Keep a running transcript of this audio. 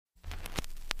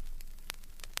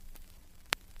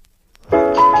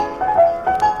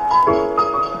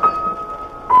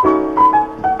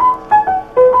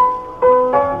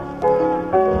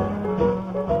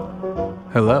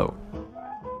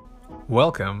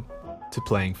Welcome to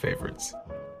Playing Favorites.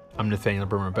 I'm Nathaniel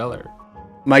Brummer-Beller.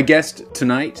 My guest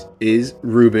tonight is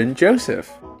Reuben Joseph.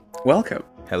 Welcome.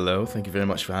 Hello, thank you very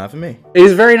much for having me. It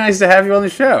is very nice to have you on the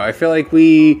show. I feel like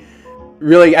we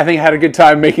really, had a good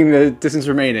time making The Distance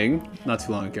Remaining not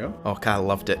too long ago. Oh, I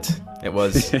loved it. It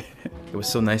was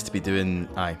so nice to be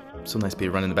so nice to be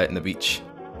running about in the beach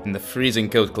in the freezing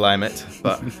cold climate,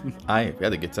 but we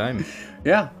had a good time.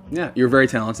 Yeah. You're very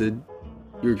talented.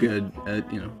 You're good at,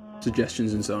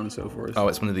 suggestions and so on and so forth. Oh,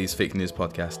 it's one of these fake news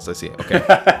podcasts, I see. Okay.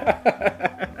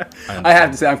 I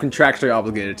have to say, I'm contractually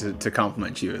obligated to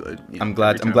compliment you. I'm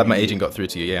glad my agent got through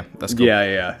to you. Yeah, that's cool.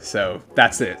 Yeah. So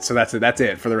that's it. That's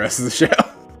it for the rest of the show.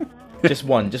 just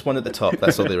one at the top.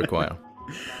 That's all they require.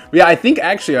 Yeah, I think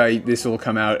actually this will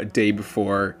come out a day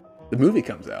before the movie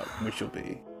comes out, which will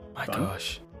be my fun.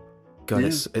 God,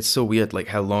 yeah. It's so weird.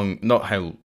 Like not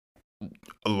how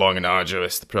long and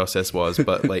arduous the process was,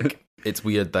 but like it's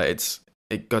weird that it's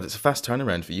a fast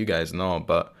turnaround for you guys and all,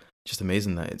 but just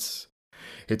amazing that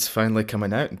it's finally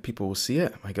coming out and people will see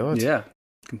it. My God. Yeah,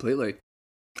 completely.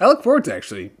 I look forward to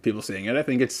actually people seeing it. I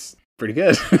think it's pretty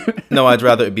good. No, I'd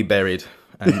rather it be buried.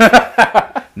 And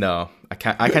no, I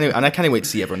can't wait to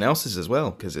see everyone else's as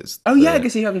well because it's. Oh yeah, I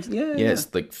guess you haven't. Yeah.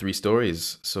 It's like 3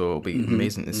 stories, so it'll be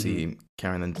amazing to see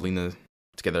Karen and Delina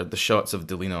together. The shots of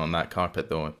Delina on that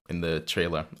carpet though in the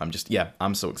trailer,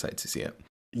 I'm so excited to see it.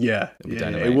 Yeah.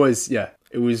 It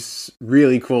was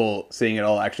really cool seeing it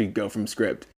all actually go from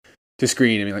script to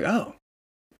screen and be like, oh,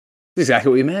 this is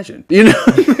exactly what we imagined.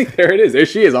 Like, there it is. There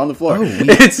she is on the floor.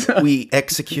 Oh, we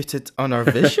executed on our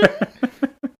vision.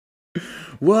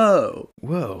 Whoa.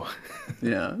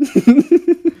 Yeah.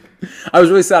 I was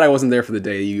really sad I wasn't there for the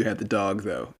day you had the dog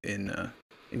though in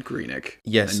Greenock.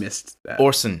 Yes, I missed that.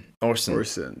 Orson.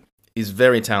 He's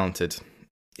very talented.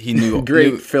 He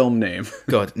knew film name.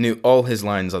 God, knew all his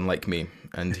lines unlike me,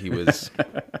 and he was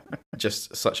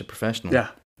just such a professional. Yeah,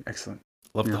 excellent.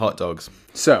 Loved the hot dogs.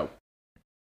 So,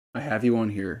 I have you on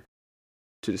here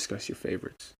to discuss your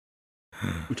favorites,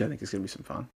 which I think is going to be some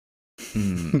fun.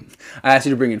 I asked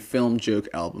you to bring in film, joke,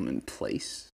 album, and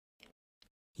place.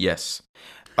 Yes.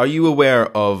 Are you aware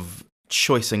of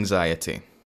choice anxiety?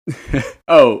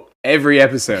 Oh, every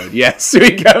episode. Yes,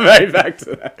 we come right back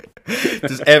to that.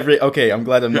 Okay, I'm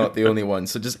glad I'm not the only one.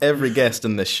 So just every guest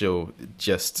in this show,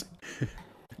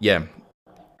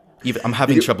 I'm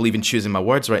having trouble even choosing my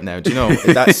words right now. Do you know?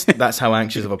 That's how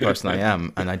anxious of a person I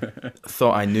am. And I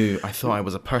thought I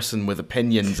was a person with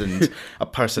opinions and a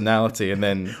personality. And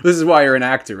then this is why you're an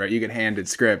actor, right? You get handed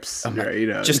scripts,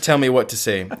 right? Just tell me what to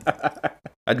say.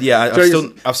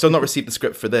 I've still not received the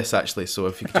script for this actually. So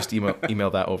if you could just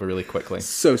email that over really quickly.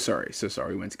 So sorry.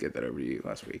 We went to get that over to you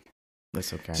last week.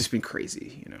 That's okay. It's just been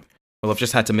crazy, Well, I've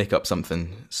just had to make up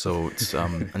something, so it's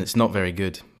and it's not very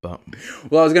good. But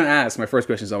well, I was going to ask. My first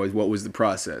question is always, what was the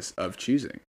process of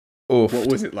choosing? What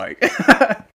was it like?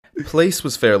 Place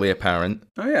was fairly apparent.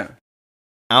 Oh yeah.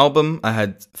 Album, I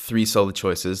had 3 solid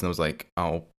choices, and I was like,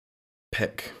 I'll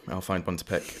find one to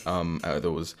pick out of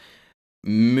those.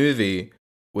 Movie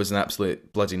was an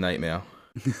absolute bloody nightmare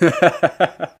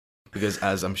because,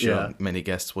 as I'm sure many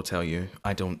guests will tell you,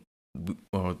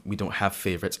 we don't have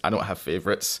favorites. I don't have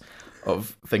favorites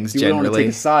of things generally. You don't want to take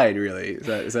a side, really?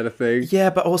 Is that a thing? Yeah,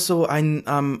 but also I'm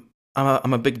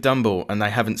a big Dumbo, and I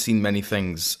haven't seen many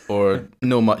things or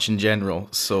know much in general.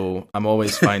 So I'm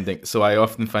always finding. So I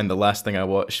often find the last thing I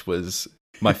watched was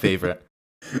my favorite.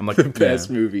 I'm like the best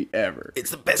movie ever.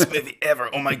 It's the best movie ever.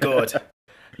 Oh my God.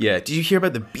 Yeah. Did you hear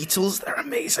about the Beatles? They're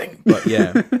amazing. But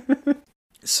yeah.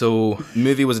 So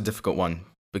movie was a difficult one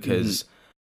because.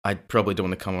 I probably don't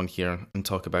want to come on here and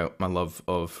talk about my love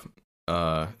of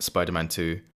Spider-Man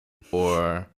 2,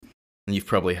 and you've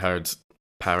probably heard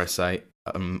Parasite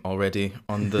already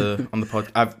on the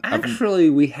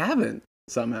podcast. We haven't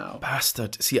somehow.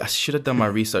 Bastard! See, I should have done my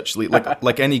research.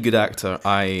 Like any good actor,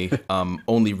 I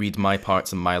only read my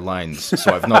parts and my lines,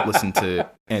 so I've not listened to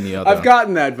any other. I've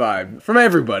gotten that vibe from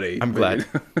everybody. I'm glad.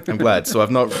 So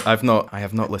I have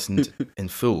not listened in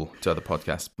full to other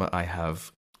podcasts, but I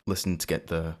have listened to get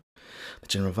the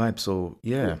general vibe. So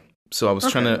yeah, so I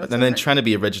was trying to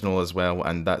be original as well,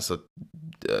 and that's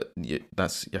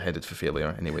you're headed for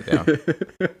failure anyway there.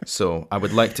 So I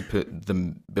would like to put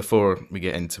before we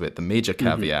get into it, the major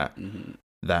caveat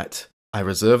that I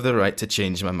reserve the right to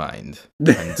change my mind.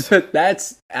 And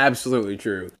that's absolutely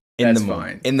true. That's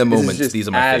fine. In the moment, these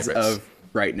are my favorites. As of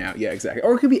right now, yeah, exactly.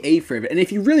 Or it could be a favorite, and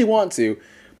if you really want to,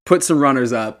 put some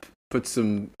runners up. Put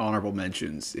some honorable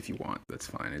mentions if you want. That's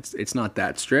fine. It's not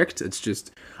that strict. It's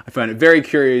just I find it very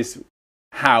curious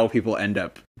how people end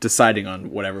up deciding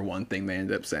on whatever one thing they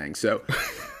end up saying. So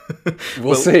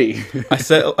We'll see. I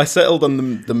settled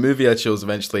on the movie I chose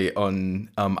eventually on,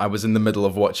 I was in the middle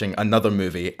of watching another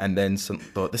movie and then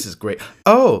thought, this is great.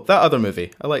 Oh, that other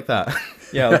movie. I like that.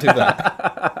 Yeah, I'll do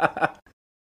that.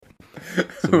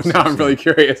 So now I'm really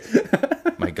curious.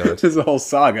 My God. This is a whole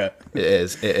saga. It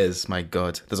is. My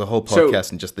God. There's a whole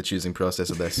podcast in just the choosing process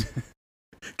of this.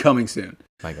 Coming soon.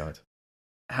 My God.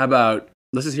 How about,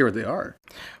 let's just hear what they are.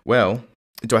 Well,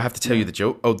 do I have to tell you the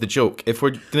joke? Oh, the joke. If we're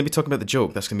going to be talking about the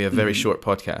joke, that's going to be a very short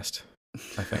podcast,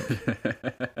 I think.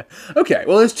 Okay,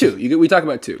 well, there's two. We talk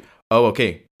about two. Oh,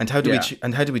 okay. And how do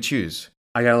we choose?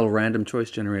 I got a little random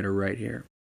choice generator right here.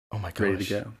 Oh my gosh. Ready to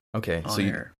go. Okay, so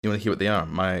you want to hear what they are?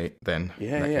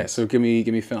 Yeah. So give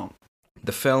me film.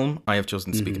 The film I have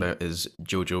chosen to speak about is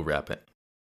Jojo Rabbit.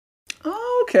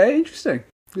 Oh, okay, interesting.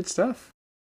 Good stuff.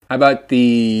 How about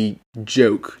the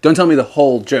joke? Don't tell me the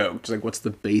whole joke. Just like, what's the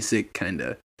basic kind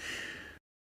of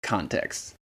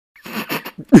context?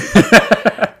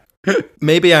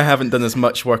 Maybe I haven't done as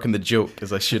much work on the joke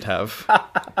as I should have.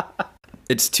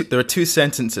 There are two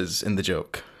sentences in the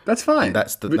joke. That's fine.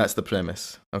 That's the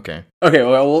premise. Okay. Okay.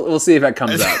 Well, we'll see if that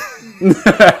comes up.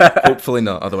 Hopefully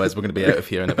not. Otherwise, we're going to be out of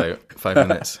here in about 5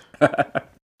 minutes.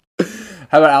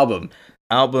 How about album?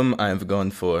 Album I have gone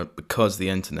for Because the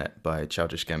Internet by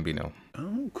Childish Gambino.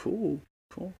 Oh, cool.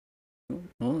 Oh,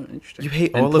 interesting. You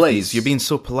hate all of these. You're being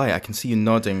so polite. I can see you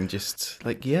nodding, just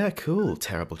like, yeah, cool.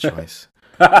 Terrible choice.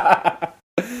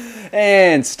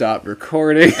 And stop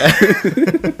recording.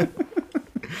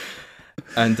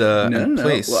 And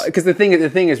place. Well, because the thing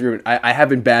is, Reuben, I have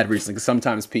been bad recently because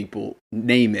sometimes people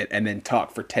name it and then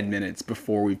talk for 10 minutes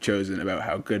before we've chosen about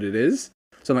how good it is.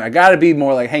 So I'm like, I gotta be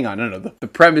more like, hang on, no. The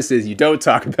premise is you don't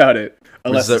talk about it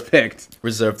unless it's picked.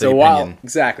 Reserve the opinion.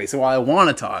 Exactly. So while I want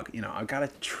to talk, I've got to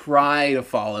try to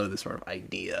follow this sort of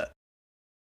idea.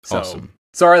 So, awesome.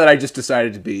 Sorry that I just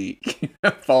decided to be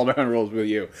follow my own rules with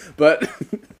you, but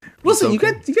we'll see.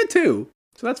 Okay. You get two,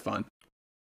 so that's fun.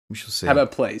 We shall see. How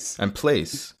about place? And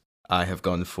place, I have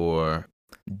gone for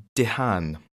De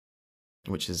Haan,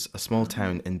 which is a small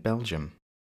town in Belgium.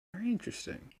 Very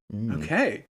interesting.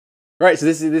 Okay. Right, so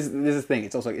this is the thing.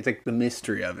 It's like the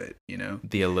mystery of it,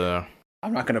 The allure.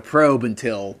 I'm not going to probe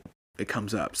until it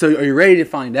comes up. So, are you ready to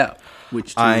find out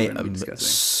which two we're going to be discussing?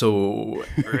 So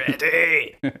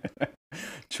ready.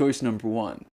 Choice number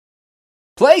 1,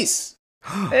 place.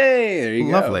 Hey, there you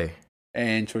go. Lovely.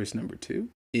 And choice number 2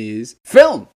 is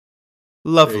film.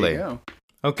 Lovely. There you go.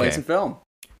 Okay. Place and film.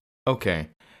 Okay.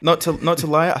 Not to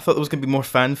lie, I thought there was going to be more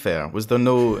fanfare. Was there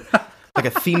no like a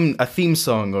theme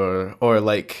song or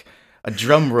like a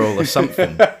drum roll or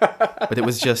something? But it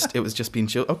was just being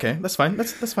chill. Okay, that's fine.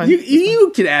 That's fine.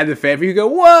 You can add the fanfare. You go,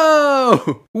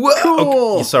 whoa,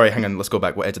 cool. Okay, sorry, hang on. Let's go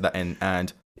back. We'll edit that in.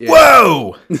 And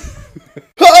whoa!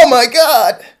 Oh my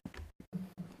god!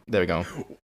 There we go.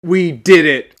 We did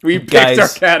it. We picked our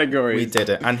categories. We did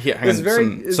it. And here, hang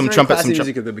on. Some trumpets, some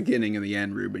music at the beginning and the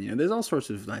end, Reuben. There's all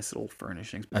sorts of nice little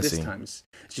furnishings. But this time it's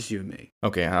just you and me.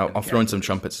 Okay, I'll throw in some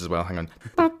trumpets as well. Hang on.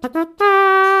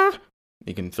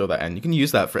 You can throw that in. You can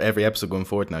use that for every episode going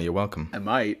forward now. You're welcome. I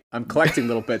might. I'm collecting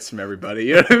little bits from everybody.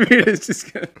 You know what I mean? It's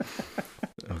just gonna...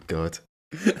 Oh, God.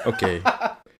 Okay.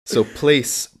 So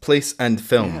place and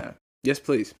film. Yeah. Yes,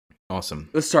 please. Awesome.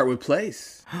 Let's start with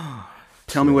place.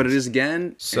 Tell me what it is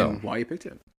again and why you picked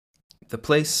it. The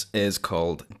place is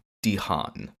called De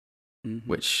Haan,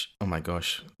 which, oh my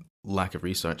gosh, lack of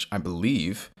research, I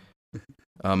believe,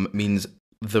 means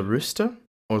the rooster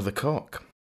or the cock.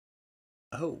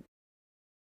 Oh.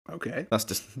 Okay. That's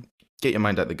just get your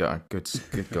mind out the gutter. Good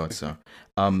God, sir.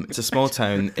 It's a small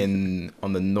town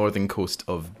on the northern coast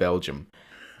of Belgium,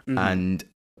 and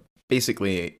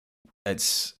basically,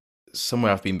 it's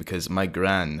somewhere I've been because my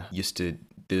gran used to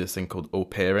do this thing called au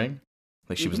pairing.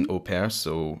 Like she was an au pair,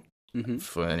 so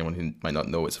for anyone who might not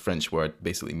know, it's a French word.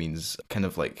 Basically means kind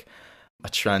of like a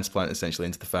transplant essentially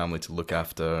into the family to look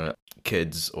after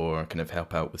kids or kind of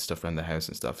help out with stuff around the house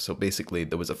and stuff. So basically,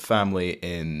 there was a family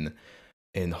in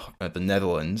the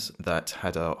Netherlands that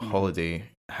had a holiday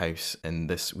house in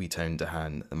this wee town, De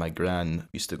Haan, and my gran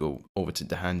used to go over to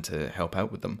De Haan to help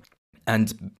out with them.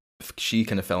 And she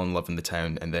kind of fell in love in the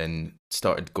town and then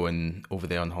started going over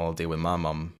there on holiday with my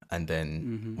mum. And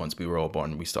then once we were all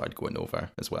born, we started going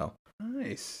over as well.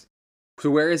 Nice.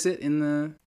 So where is it in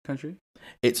the country?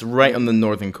 It's right on the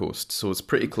northern coast, so it's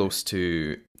pretty close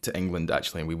to England.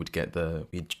 Actually,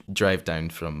 we'd drive down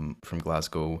from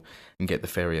Glasgow and get the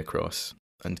ferry across,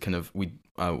 and kind of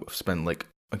I spent like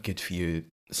a good few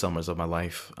summers of my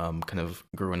life, kind of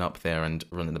growing up there and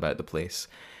running about the place.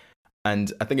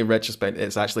 And I think in retrospect,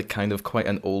 it's actually kind of quite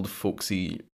an old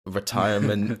folksy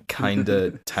retirement kind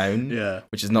of town, Yeah.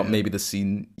 which is not maybe the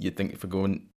scene you'd think for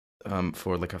going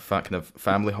for like a kind of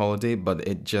family holiday, but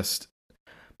it just,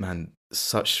 man,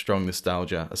 such strong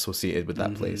nostalgia associated with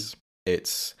that place.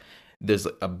 There's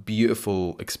like a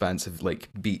beautiful, expansive like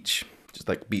beach, just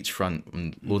like beachfront,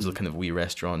 and loads of kind of wee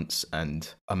restaurants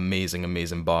and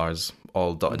amazing bars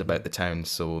all dotted about the town.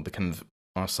 So the kind of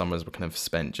our summers were kind of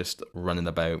spent just running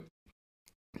about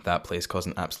that place,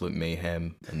 causing absolute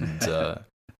mayhem. And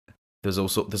there's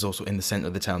also in the center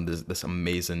of the town, there's this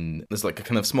amazing, there's like a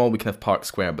kind of small, we kind of park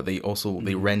square, but they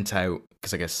rent out,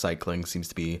 because I guess cycling seems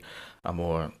to be a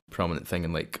more prominent thing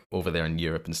in like over there in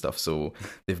Europe and stuff. So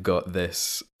they've got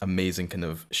this amazing kind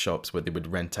of shops where they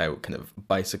would rent out kind of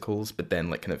bicycles, but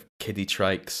then like kind of kiddie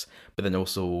trikes, but then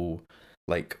also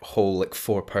like whole like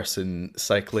 4-person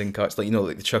cycling carts, like, you know,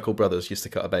 like the Chuckle Brothers used to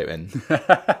cut about in.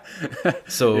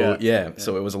 So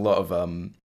so it was a lot of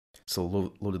so a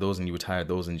load of those, and you would hire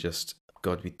those, and just,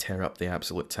 God, we'd tear up the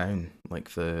absolute town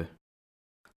like the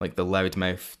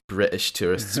loudmouth British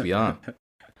tourists we are.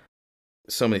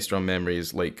 So many strong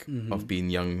memories, like of being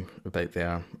young about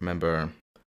there. I remember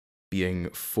being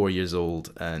 4 years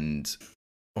old,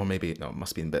 or maybe no, it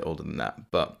must be a bit older than that,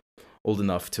 but old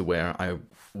enough to where I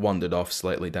wandered off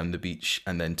slightly down the beach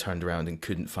and then turned around and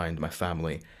couldn't find my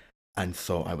family and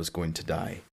thought I was going to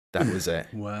die. That was it.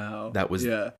 Wow. That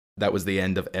was the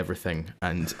end of everything.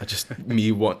 And I just,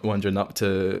 me wandering up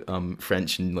to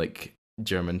French and like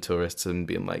German tourists and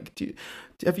being like,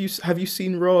 have you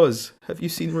seen Roz? Have you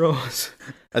seen Roz?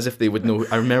 As if they would know.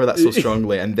 I remember that so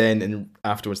strongly. And then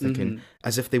afterwards thinking,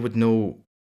 as if they would know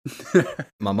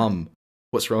my mum.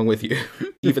 What's wrong with you?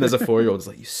 Even as a 4-year-old, it's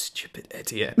like, you stupid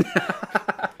idiot.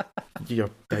 You're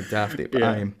big daft, but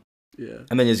I am. Yeah.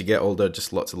 And then as you get older,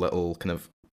 just lots of little kind of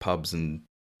pubs and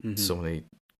so many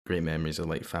great memories of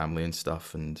like family and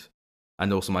stuff. And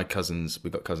also my cousins,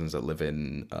 we've got cousins that live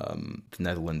in the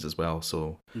Netherlands as well.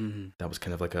 So that was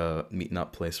kind of like a meeting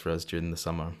up place for us during the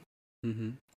summer.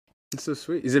 It's so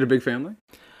sweet. Is it a big family?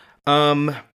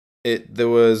 It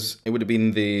would have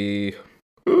been the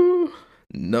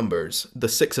numbers. The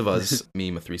 6 of us,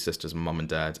 me, my 3 sisters, mum and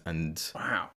dad, and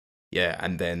wow. Yeah,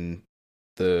 and then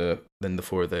the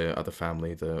 4 of the other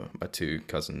family, my 2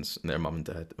 cousins and their mum and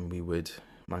dad, and we would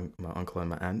my uncle and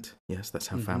my aunt. Yes, that's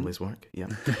how families work. Yeah.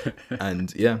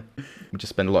 And yeah, we just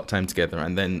spend a lot of time together,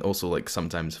 and then also like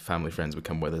sometimes family friends would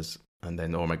come with us, and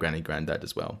then or my granddad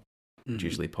as well. Would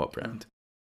usually pop round.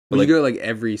 But like, you go like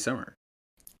every summer?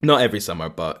 Not every summer,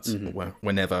 but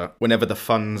whenever the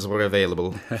funds were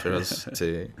available for us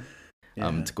to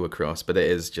go across. But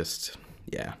it is just,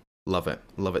 love it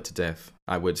to death.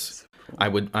 I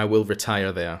will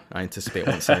retire there. I anticipate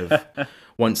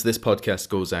once this podcast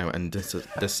goes out and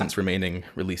Distance Remaining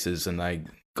releases, and I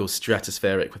go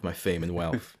stratospheric with my fame and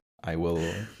wealth,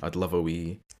 I'd love a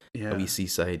wee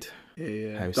seaside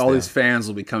house. All these fans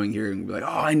will be coming here and be like, oh,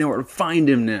 I know where to find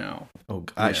him now. Oh,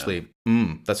 actually,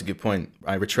 that's a good point.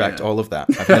 I retract all of that.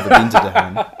 I've never been to The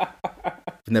Hague.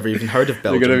 I've never even heard of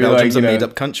Belgium. Belgium's a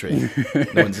made-up country.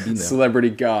 No one's been there. Celebrity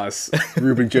goss.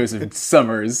 Reuben Joseph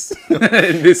summers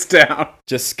in this town.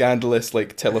 Just scandalous,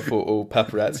 like, telephoto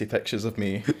paparazzi pictures of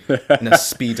me in a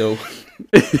Speedo.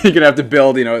 You're going to have to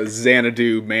build, a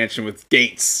Xanadu mansion with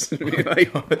gates.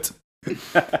 Like,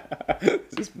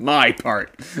 this is my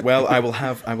part. Well, I will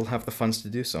have the funds to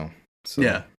do so.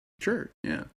 Yeah, sure.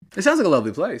 Yeah, it sounds like a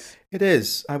lovely place. It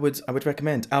is. I would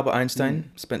recommend. Albert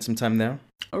Einstein spent some time there.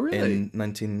 Oh, really? In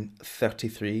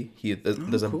 1933,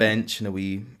 there's a bench in a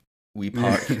wee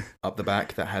park up the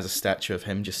back that has a statue of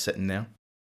him just sitting there.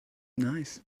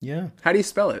 Nice. Yeah. How do you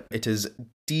spell it? It is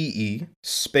DE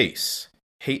space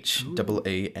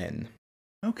HAAN.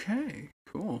 Okay.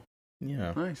 Cool.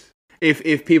 Yeah. Nice.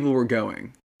 If people were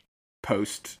going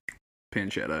post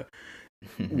Pancetta,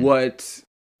 what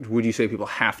would you say people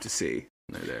have to see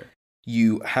when they're there?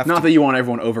 You have not that you want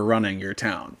everyone overrunning your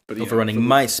town, but overrunning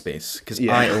my space, because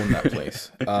I own that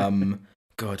place.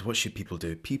 God, what should people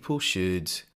do? People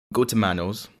should go to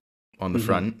Mano's on the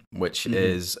front, which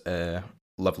is a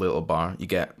lovely little bar. You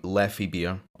get Leffy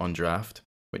beer on draft,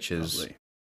 which is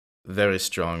very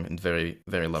strong and very,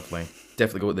 very lovely.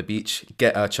 Definitely go to the beach.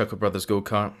 Get a Chuckle Brothers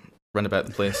go-kart. Run about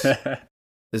the place. The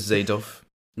Zadov,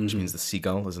 which means the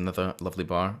Seagull, is another lovely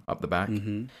bar up the back.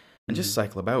 And just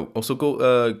cycle about. Also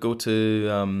go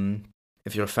to,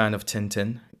 if you're a fan of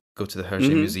Tintin, go to the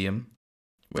Hergé Museum,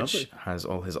 which has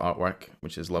all his artwork,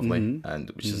 which is lovely, and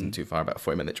which isn't too far, about a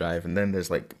 40-minute drive. And then there's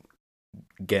like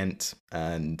Ghent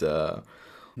and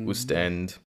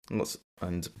Ostend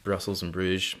and Brussels and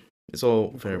Bruges. It's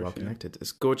all very well connected.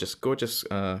 It's gorgeous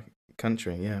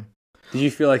country, yeah. Did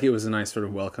you feel like it was a nice sort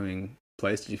of welcoming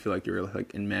place? Did you feel like you were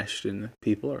like enmeshed in the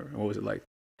people, or what was it like?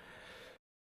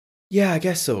 Yeah, I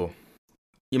guess so.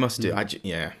 You must do.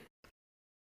 Yeah.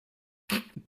 That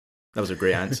was a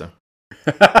great answer.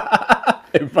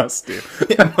 It must do.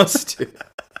 It must do.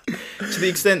 To the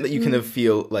extent that you kind of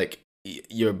feel like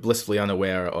you're blissfully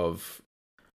unaware of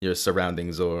your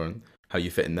surroundings or how you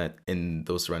fit in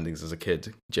those surroundings as a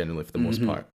kid, generally for the most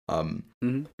part.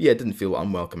 Yeah, it didn't feel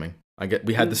unwelcoming.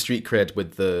 We had the street cred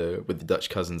with the Dutch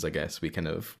cousins. I guess we kind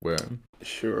of were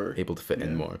able to fit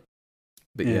in more.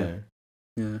 But yeah.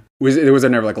 Was there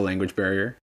never like a language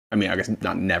barrier? I mean, I guess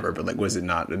not never, but like, was it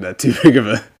not that too big of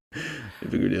a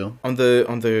bigger deal? On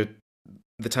the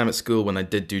time at school when I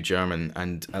did do German,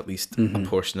 and at least a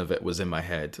portion of it was in my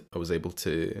head, I was able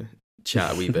to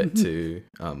chat a wee bit to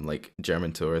like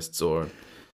German tourists, or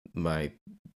my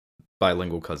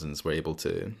bilingual cousins were able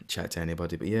to chat to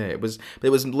anybody. But yeah, it was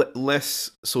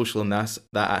less social in that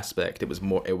aspect. It was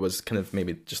kind of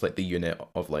maybe just like the unit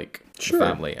of like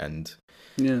family and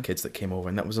kids that came over,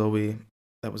 and that was all we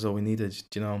needed,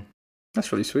 you know. That's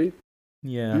really sweet.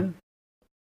 Yeah.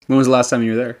 When was the last time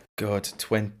you were there? God,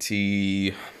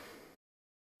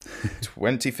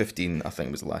 2015, I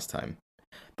think, was the last time.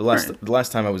 The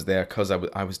last time I was there, because I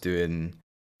was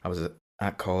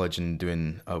at college and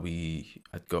doing I'd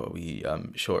got a wee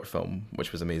short film,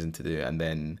 which was amazing to do, and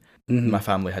then my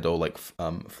family had all like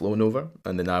flown over,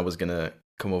 and then I was gonna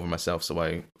come over myself, so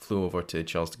I flew over to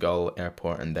Charles de Gaulle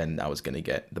Airport, and then I was gonna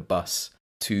get the bus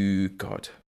to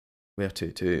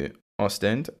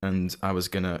Ostend, and I was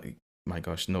gonna. My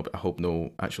gosh, no! I hope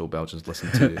no actual Belgians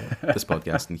listen to this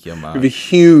podcast and hear my. We have a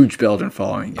huge Belgian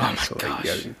following. Oh my gosh! You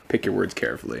gotta pick your words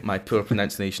carefully. My poor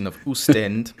pronunciation of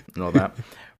Ostend and all that,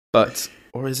 but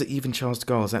or is it even Charles de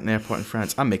Gaulle? Is that an airport in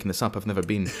France? I'm making this up. I've never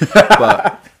been,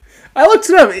 but I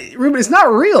looked it up. Reuben, it's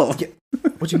not real. Yeah,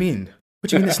 what do you mean? What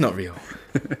do you mean it's not real?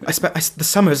 I spent the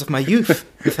summers of my youth,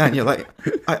 Nathaniel.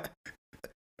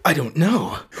 I don't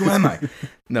know. Who am I?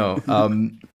 No.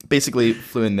 Basically,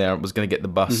 flew in there, was going to get the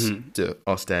bus to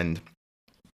Ostend.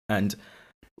 And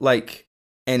like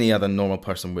any other normal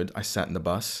person would, I sat in the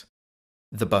bus.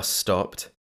 The bus stopped.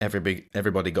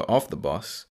 Everybody got off the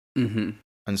bus. And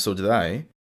so did I.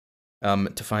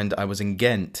 To find I was in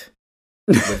Ghent,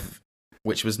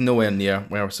 which was nowhere near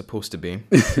where I was supposed to be.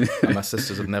 And my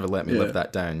sisters have never let me live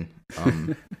that down.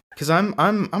 Because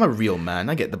I'm a real man.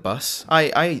 I get the bus.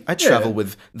 I travel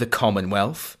with the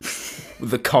Commonwealth,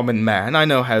 the common man. I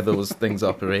know how those things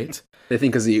operate. They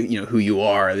think because you know who you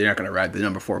are, they're not going to ride the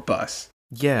number 4 bus.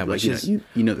 Yeah, like, you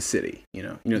know the city. You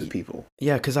know the people.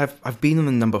 Yeah, because I've been on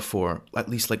the number 4 at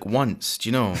least like once. Do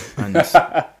you know? And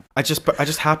I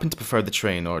just happen to prefer the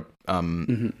train or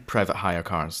private hire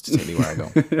cars to take me where I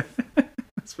go.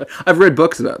 I've read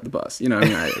books about the bus, you know.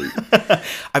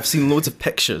 I've seen loads of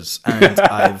pictures, and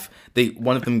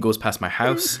one of them goes past my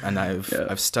house, and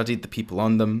I've studied the people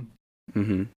on them.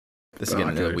 This is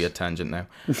getting a weird tangent now.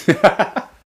 Well,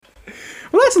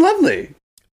 that's lovely.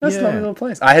 That's a lovely little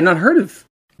place. I had not heard of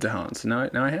De Haan, so now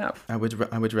I have. I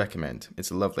would recommend.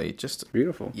 It's lovely, just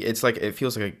beautiful. It's like it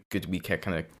feels like a good weekend,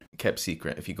 kind of kept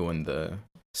secret if you go in the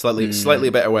slightly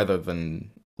better weather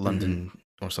than London.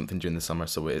 Or something during the summer,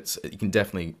 so you can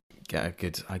definitely get a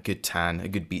good tan, a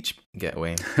good beach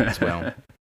getaway as well.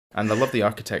 And I love the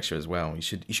architecture as well. You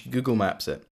should Google Maps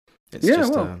it. It's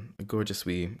just a gorgeous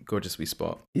wee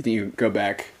spot. You think you go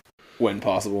back when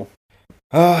possible?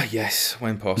 Ah, yes,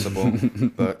 when possible.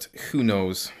 But who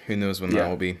knows? Who knows when that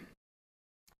will be?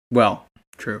 Well,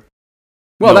 true.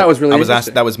 Well, that was really.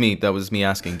 That was me. That was me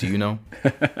asking. Do you know?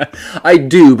 I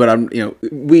do, but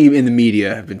we in the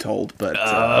media have been told. But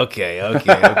okay.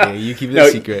 You keep it a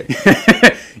secret.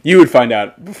 You would find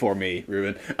out before me,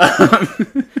 Reuben.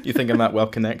 You think I'm that well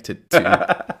connected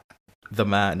to the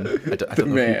man? I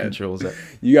don't know who controls it.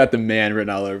 You got the man written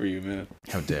all over you, man.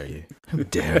 How dare you? How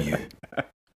dare you?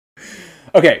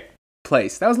 Okay,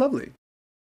 place. That was lovely.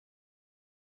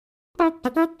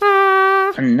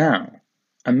 And now,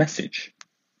 a message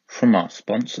from our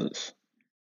sponsors.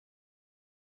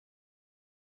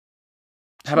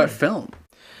 How about film?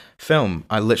 Film.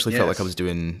 I literally felt like I was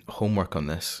doing homework on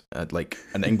this, like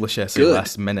an English essay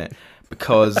last minute,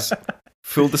 because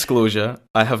full disclosure,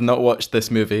 I have not watched this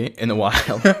movie in a while.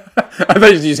 I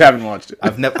thought you just haven't watched it.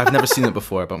 I've never seen it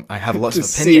before, but I have lots of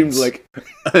opinions. Seemed like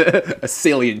a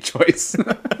salient choice.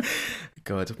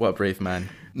 God, what a brave man.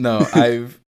 No,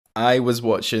 I was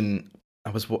watching. I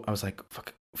was like,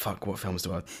 fuck, what films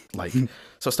do I like? So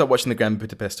I started watching the Grand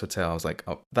Budapest Hotel. I was like,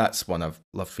 oh, that's one I've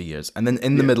loved for years. And then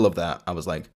in the middle of that, I was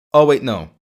like, oh wait,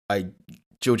 no,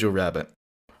 Jojo Rabbit.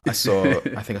 I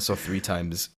think I saw 3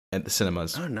 times at the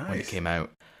cinemas when it came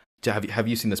out. Have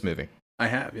you seen this movie? I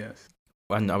have, yes.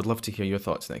 and I would love to hear your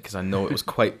thoughts on it because I know it was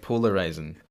quite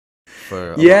polarizing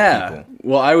for a lot of people.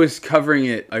 Well, I was covering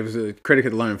it. I was a critic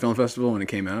at the London Film Festival when it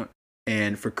came out,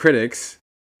 and for critics,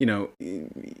 you know,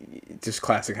 just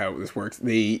classic how this works.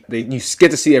 You get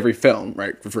to see every film,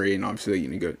 right, for free, and obviously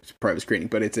you go to private screening,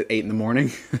 but it's at 8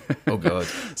 a.m. Oh god!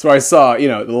 So I saw,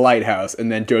 The Lighthouse,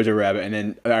 and then Jojo Rabbit, and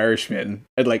then The Irishman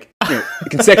at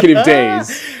consecutive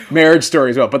days. Marriage Story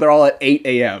as well, but they're all at 8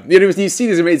 a.m. You see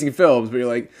these amazing films, but you're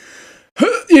like,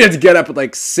 you have to get up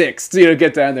at 6 to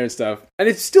get down there and stuff, and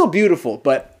it's still beautiful.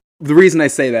 But the reason I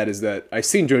say that is that I've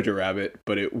seen Jojo Rabbit,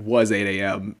 but it was 8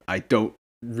 a.m. I don't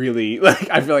really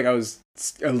I feel like I was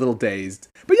a little dazed,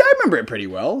 but yeah, I remember it pretty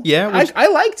well. Yeah, I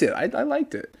liked it. I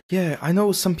liked it. Yeah, I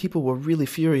know some people were really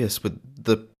furious with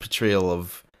the portrayal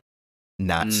of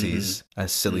Nazis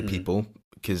as silly people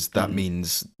because that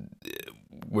means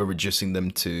we're reducing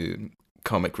them to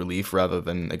comic relief rather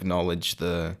than acknowledge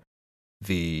the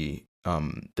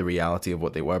reality of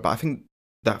what they were. But I think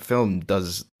that film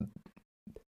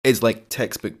is like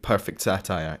textbook perfect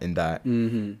satire in that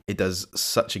it does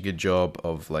such a good job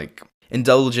of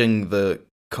indulging the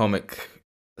comic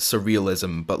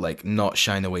surrealism, but not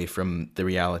shying away from the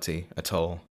reality at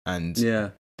all. And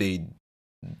the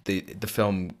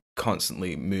film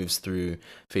constantly moves through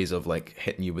phase of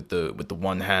hitting you with the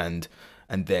one hand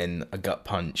and then a gut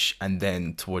punch, and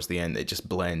then towards the end it just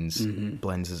blends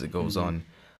as it goes on.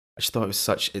 I just thought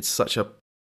it's such a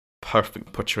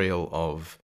perfect portrayal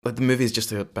of the movie is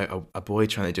just about a boy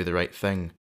trying to do the right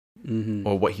thing,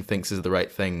 or what he thinks is the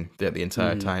right thing the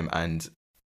entire time, and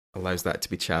allows that to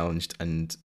be challenged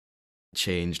and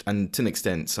changed. And to an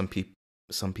extent, some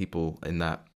people in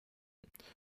that,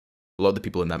 a lot of the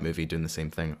people in that movie doing the same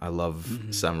thing. I love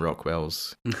Sam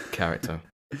Rockwell's character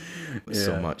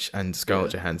so much, and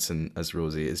Scarlett Johansson as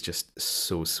Rosie is just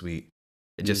so sweet.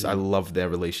 I love their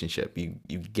relationship.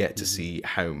 You get to see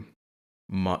how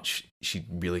much she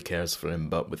really cares for him,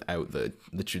 but without the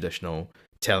traditional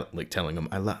telling him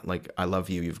I love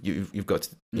you. You've got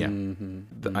to,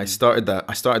 I started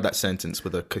that sentence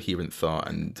with a coherent thought,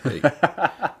 and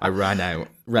I ran out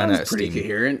of steam. Pretty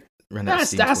coherent.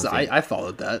 I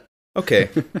followed that. Okay,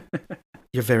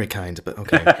 you're very kind, but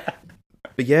okay.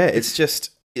 But yeah, it's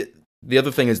just the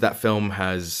other thing is that film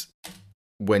has,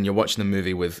 when you're watching a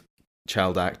movie with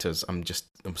child actors, I'm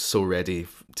so ready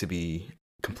to be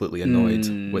completely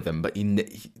annoyed with him, but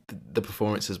the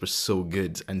performances were so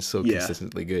good and so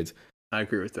consistently good. I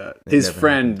agree with that. His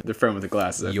friend, the friend with the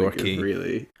glasses, Yorkie,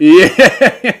 really,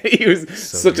 he was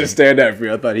such a standout for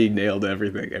me. I thought he nailed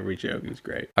everything, every joke. He was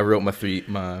great. I wrote my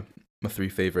three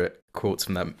favorite quotes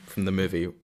from the movie,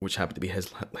 which happened to be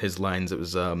his lines. It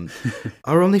was,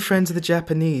 "Our only friends are the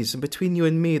Japanese, and between you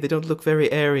and me, they don't look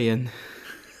very Aryan."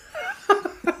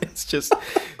 It's just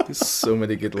there's so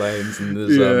many good lines, and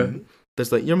there's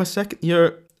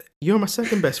you're my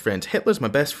second best friend. Hitler's my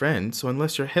best friend, so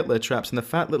unless you're Hitler trapped in a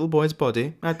fat little boy's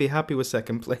body, I'd be happy with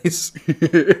second place.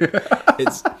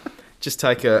 It's just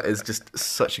Taika is just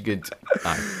such a good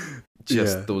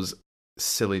those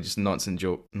silly just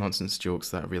nonsense jokes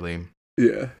that really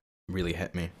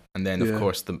hit me. And then of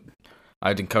course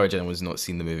I'd encourage anyone who's not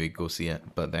seen the movie go see it,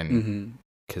 but then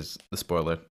because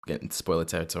getting spoiler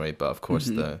territory, but of course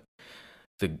the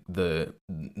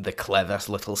clever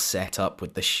little setup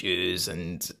with the shoes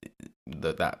and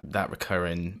that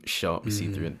recurring shot we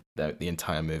see through the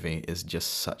entire movie is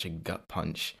just such a gut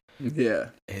punch. Yeah,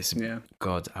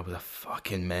 God, I was a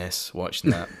fucking mess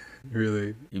watching that.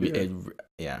 Really?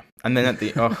 And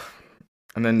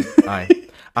then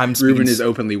I'm Reuben is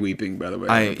openly weeping, by the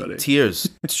way. Tears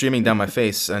streaming down my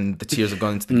face, and the tears have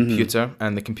gone into the computer,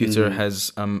 and the computer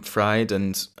has fried,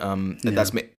 and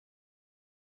that's me.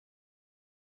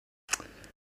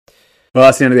 Well,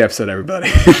 that's the end of the episode, everybody.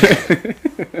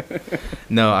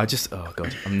 No,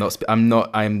 I'm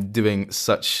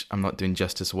not doing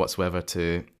justice whatsoever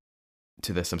to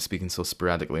this. I'm speaking so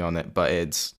sporadically on it, but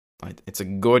it's a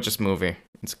gorgeous movie.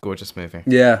 It's a gorgeous movie.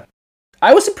 Yeah.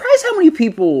 I was surprised how many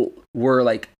people were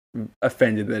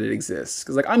offended that it exists.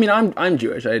 Because I'm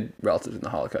Jewish. I had relatives in the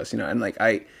Holocaust, and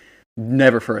I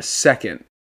never for a second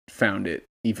found it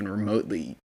even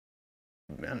remotely,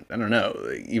 I don't know,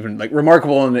 even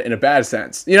remarkable in a bad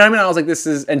sense. You know what I mean? I was like, this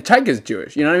is, and Taika's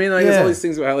Jewish. You know what I mean? There's all these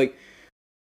things about how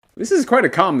this is quite a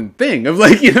common thing of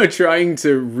trying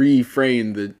to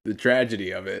reframe the tragedy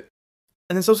of it.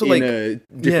 And it's also in a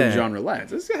different genre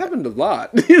lens. This happened a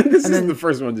lot. This isn't the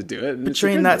first one to do it.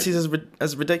 Portraying Nazis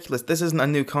as ridiculous. This isn't a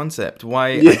new concept.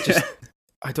 Why?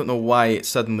 I don't know why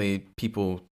suddenly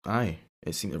people. It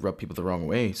seemed to rub people the wrong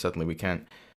way. Suddenly we can't.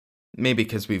 Maybe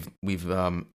because we've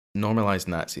normalized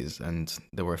Nazis and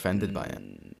they were offended by it.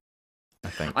 I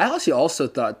think. I also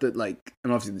thought that, like,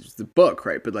 and obviously it's the book,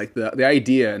 right? But like the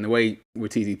idea and the way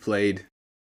Waititi played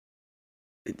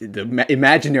the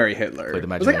imaginary Hitler.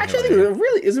 Played I was like, imaginary actually, I Hitler,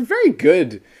 think it was a very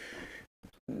good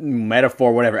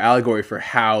metaphor, whatever, allegory for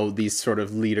how these sort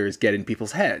of leaders get in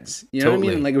people's heads. You know what I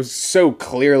Totally. mean? Like, it was so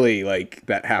clearly like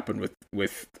that happened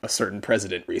with a certain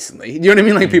president recently. You know what I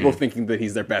mean? Like, people thinking that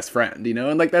he's their best friend, you know?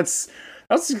 And like that's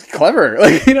clever.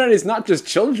 Like, you know, it's not just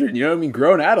children, you know what I mean?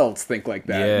 Grown adults think like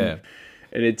that. Yeah.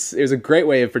 And it was a great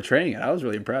way of portraying it. I was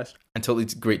really impressed. And totally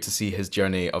great to see his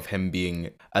journey of him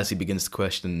being, as he begins to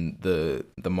question the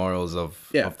morals of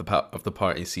the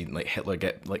party, see like Hitler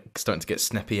get like starting to get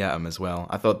snippy at him as well.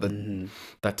 I thought that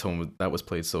that tone that was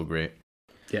played so great.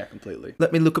 Yeah, completely.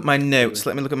 Let me look at my notes.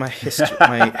 Let me look at my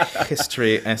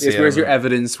history essay. Yes, where's your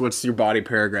evidence? What's your body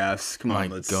paragraphs? Come on,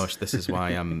 My gosh, this is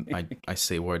why I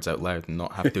say words out loud and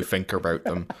not have to think about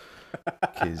them.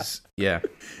 Because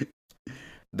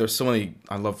there's so many.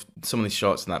 I love so many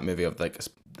shots in that movie of like,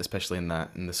 especially in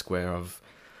the square of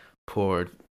poor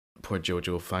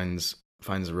Jojo finds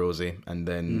Rosie, and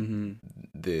then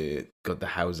the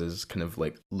houses kind of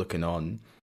like looking on.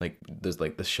 Like there's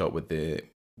like the shot with the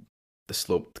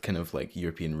sloped kind of like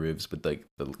European roofs with like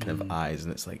the kind of eyes,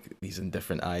 and it's like these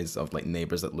indifferent eyes of like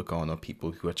neighbors that look on, or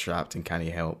people who are trapped and can't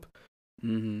help.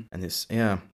 And it's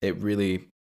it really,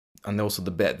 and also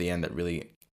the bit at the end that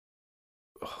really,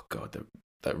 oh god,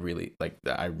 that really like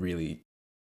that I really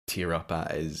tear up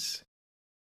at is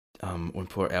when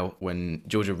when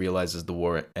Jojo realizes the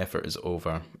war effort is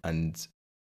over and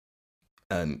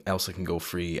Elsa can go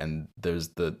free, and there's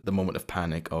the moment of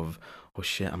panic of, oh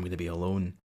shit, I'm gonna be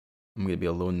alone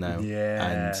now.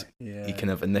 And he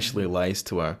kind of initially lies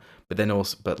to her, but then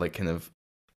also like kind of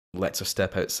lets her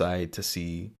step outside to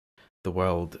see the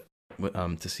world,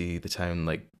 to see the town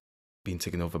like being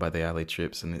taken over by the Allied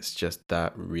troops, and it's just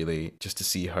that really, just to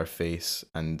see her face,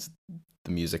 and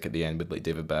the music at the end with like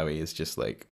David Bowie is just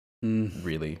like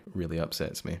really, really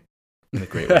upsets me in a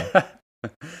great way.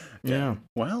 Yeah.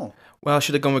 Wow. Well, I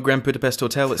should have gone with Grand Budapest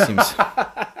Hotel, it seems.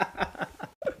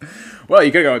 Well,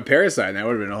 you could have gone with Parasite, and that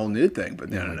would have been a whole new thing. But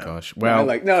no. Gosh. Well,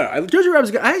 Jojo Rabbit's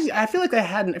good. I feel like I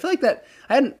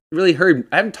hadn't really heard.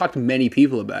 I haven't talked to many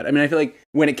people about it. I mean, I feel like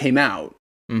when it came out,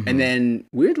 and then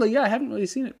weirdly, I haven't really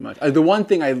seen it much. The one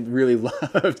thing I really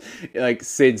loved, like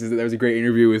Sid's, is that there was a great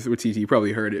interview with T. You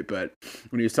probably heard it, but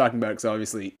when he was talking about it, because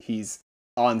obviously he's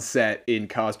on set in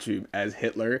costume as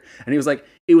Hitler, and he was like,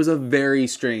 it was a very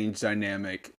strange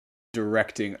dynamic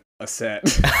directing a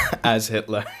set as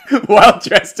Hitler while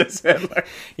dressed as Hitler.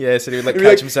 Yeah, so he would like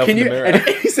catch himself in the mirror. And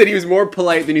he said he was more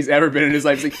polite than he's ever been in his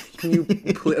life. He's like, can you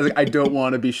please? Like, I don't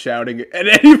want to be shouting at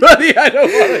anybody. I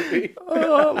don't want to be.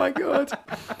 Oh my god.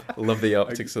 Love the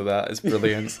optics of that. It's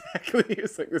brilliant. Exactly.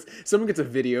 It's like this. Someone gets a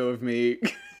video of me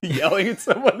yelling at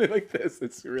someone like this.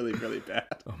 It's really, really bad.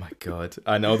 Oh my god.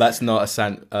 I know that's not a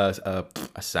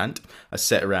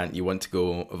set rant you want to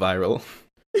go viral.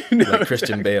 No, like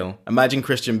Christian Bale. Imagine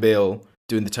Christian Bale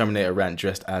doing the Terminator rant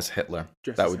dressed as Hitler.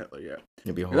 Hitler, yeah.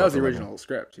 It'd be a whole that was the original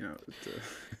script, you know.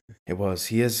 It was.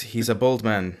 He's a bold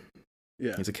man.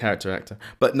 Yeah. He's a character actor.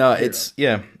 But no, it's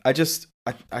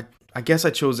I guess I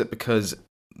chose it because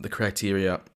the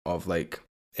criteria of like,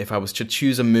 if I was to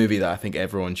choose a movie that I think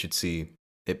everyone should see,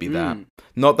 it'd be that.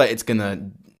 Not that it's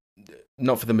gonna,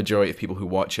 not for the majority of people who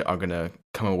watch it are gonna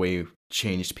come away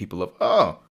changed people of,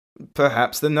 oh,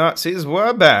 perhaps the Nazis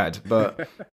were bad, but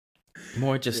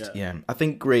more just I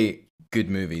think good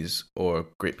movies or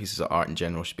great pieces of art in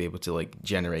general should be able to like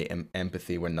generate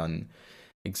empathy where none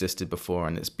existed before,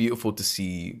 and it's beautiful to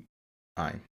see.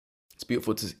 It's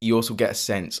beautiful to. You also get a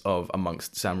sense of,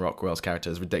 amongst Sam Rockwell's character,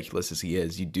 as ridiculous as he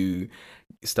is, you do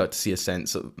start to see a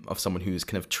sense of someone who's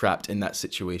kind of trapped in that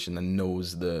situation and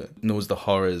knows the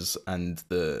horrors and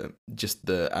the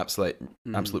absolute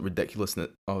ridiculousness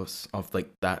of like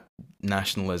that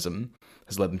nationalism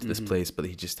has led him to this place, but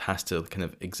he just has to kind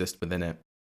of exist within it.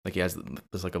 Like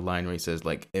there's like a line where he says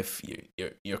like, if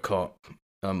you're caught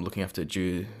looking after a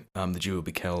Jew, the Jew will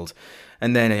be killed,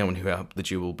 and then anyone who helped the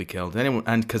Jew will be killed.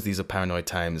 And because these are paranoid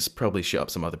times, probably shoot up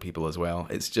some other people as well.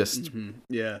 It's just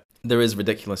there is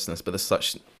ridiculousness, but there's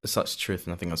such truth,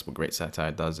 and I think that's what great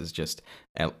satire does. Is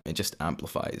it just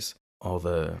amplifies all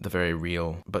the very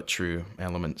real but true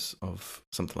elements of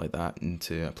something like that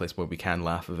into a place where we can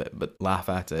laugh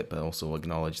at it, but also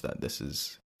acknowledge that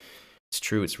it's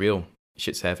true, it's real,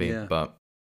 shit's heavy, but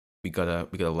we gotta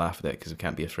laugh at it because we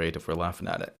can't be afraid if we're laughing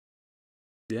at it.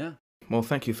 Yeah. Well,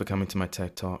 thank you for coming to my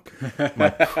TED Talk. My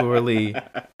poorly,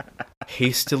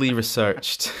 hastily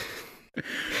researched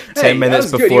 10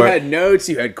 minutes before. Good. You had notes,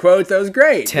 you had quotes. That was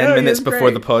great. 10 minutes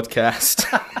before the podcast.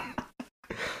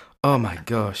 Oh my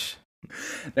gosh.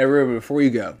 Now, Reuben, before you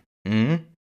go, Mm-hmm.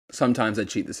 sometimes I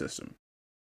cheat the system.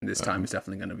 And this time is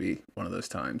definitely going to be one of those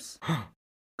times.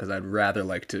 Because I'd rather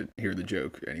like to hear the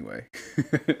joke anyway.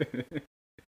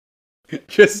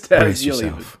 Just as Brace you'll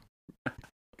yourself.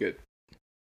 Good.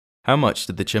 How much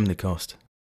did the chimney cost?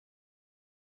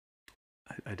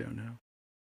 I don't know.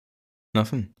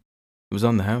 Nothing. It was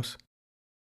on the house.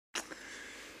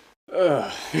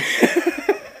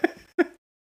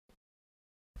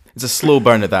 It's a slow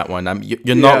burn of that one.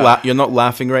 You're not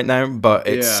laughing right now, but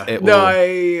I'm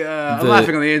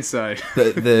laughing on the inside.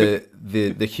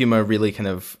 the humor really kind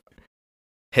of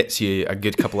hits you a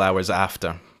good couple hours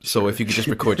after. So if you could just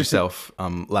record yourself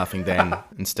laughing then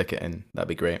and stick it in, that'd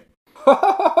be great.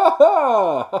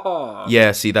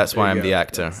 Yeah, see, that's why I'm the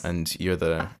actor and you're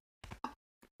the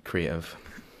creative.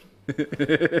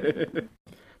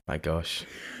 My gosh.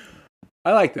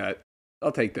 I like that.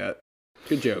 I'll take that.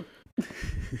 Good joke.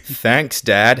 Thanks,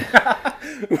 Dad.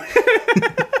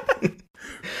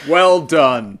 Well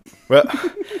done. Well,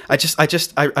 I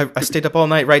stayed up all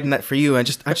night writing that for you. I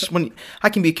just want, I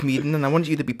can be a comedian and I want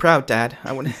you to be proud, Dad.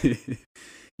 I want.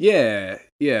 Yeah.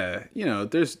 You know,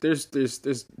 there's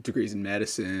degrees in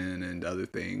medicine and other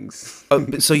things. Oh,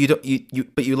 but so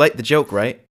but you like the joke,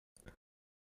 right?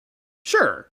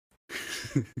 Sure.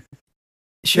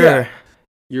 Sure. Yeah.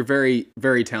 You're very,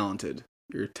 very talented.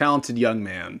 You're a talented young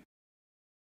man.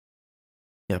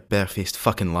 You're a bare-faced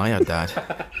fucking liar,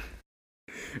 Dad.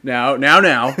 Now.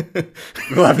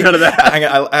 We'll have none of that.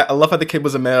 I love how the kid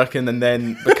was American and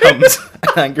then becomes an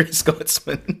angry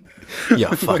Scotsman.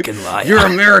 You're a fucking liar. You're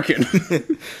American.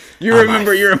 You're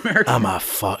American. I'm a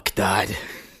fuck, Dad.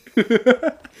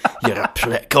 You're a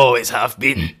prick, always have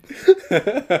been.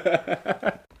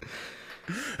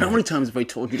 How many times have I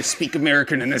told you to speak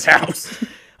American in this house?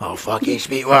 Oh, fucking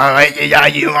speak well, right? Yeah,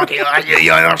 you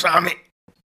understand me.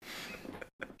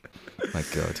 My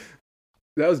God.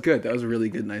 That was good. That was a really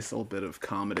good, nice little bit of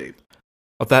comedy.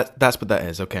 Oh, that's what that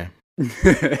is. Okay.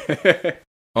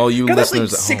 All you God,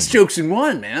 listeners that's at like 6 home. jokes in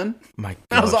one, man. My gosh.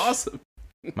 That was awesome.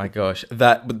 My gosh,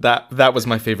 that was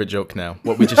my favorite joke. Now,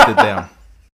 what we just did there.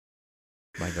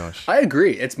 My gosh. I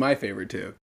agree. It's my favorite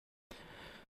too.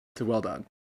 So well done.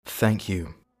 Thank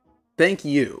you. Thank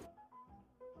you.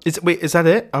 Is that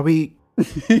it? Are we?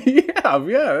 Yeah.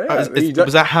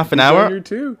 Was that half an hour?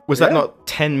 Was that not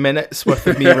 10 minutes worth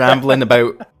of me rambling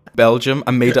about Belgium,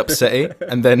 a made-up city,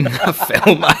 and then a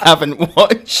film I haven't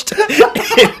watched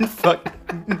in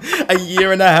a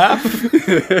year and a half?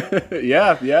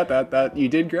 Yeah. That you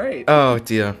did great. Oh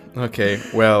dear. Okay.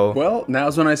 Well,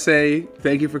 now's when I say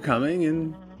thank you for coming,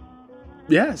 and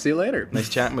yeah, see you later. Nice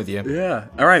chatting with you. Yeah.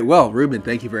 All right. Well, Reuben,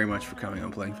 thank you very much for coming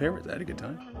on Playing Favorites. I had a good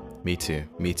time. Me too.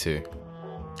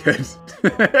 Good.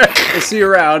 We'll see you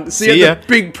around. See you at the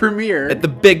big premiere. At the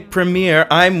big premiere,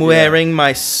 I'm wearing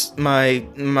my. That's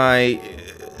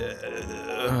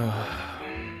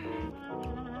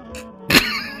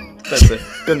it.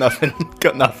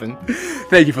 Got nothing.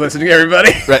 Thank you for listening,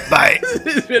 everybody. Right. Bye.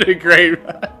 It's been a great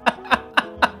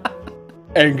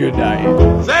and good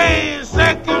night. Say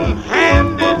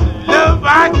second-handed love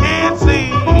I can't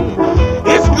see.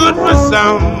 It's good for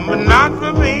some, but not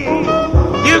for me.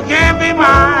 You can't be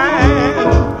mine.